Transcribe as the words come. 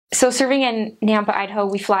So serving in Nampa, Idaho,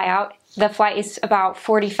 we fly out. The flight is about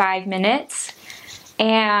 45 minutes,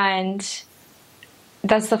 and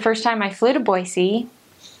that's the first time I flew to Boise,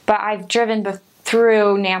 but I've driven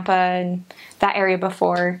through Nampa and that area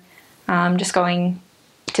before, just going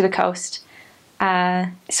to the coast.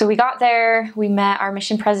 So we got there, we met our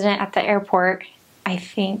mission president at the airport, I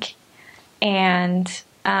think, and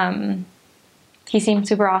he seemed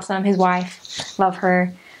super awesome. His wife, love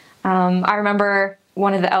her. I remember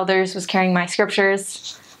one of the elders was carrying my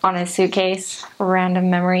scriptures on his suitcase, a random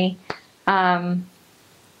memory, and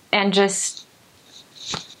just,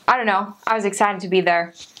 I don't know, I was excited to be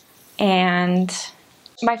there. And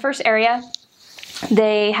my first area,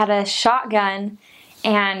 they had a shotgun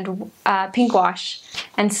and pink wash,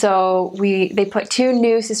 and so they put 2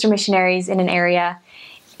 new sister missionaries in an area,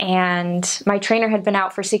 and my trainer had been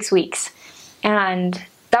out for 6 weeks, and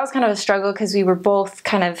that was kind of a struggle because we were both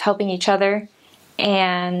kind of helping each other,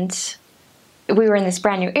 and we were in this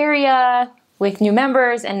brand new area with new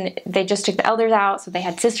members, and they just took the elders out, so they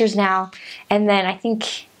had sisters now. And then I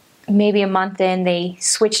think maybe a month in, they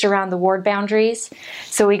switched around the ward boundaries,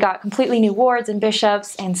 so we got completely new wards and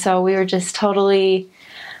bishops, and so we were just totally,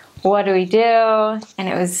 what do we do? And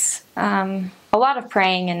it was a lot of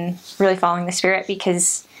praying and really following the Spirit,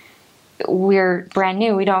 because we're brand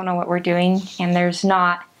new, we don't know what we're doing, and there's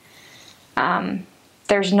not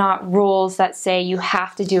rules that say you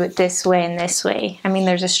have to do it this way and this way. I mean,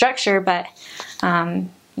 there's a structure, but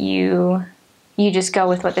you just go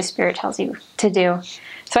with what the Spirit tells you to do.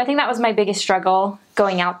 So I think that was my biggest struggle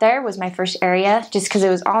going out there, was my first area, just because it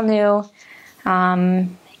was all new,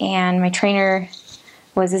 and my trainer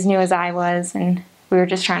was as new as I was, and we were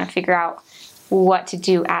just trying to figure out what to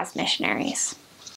do as missionaries.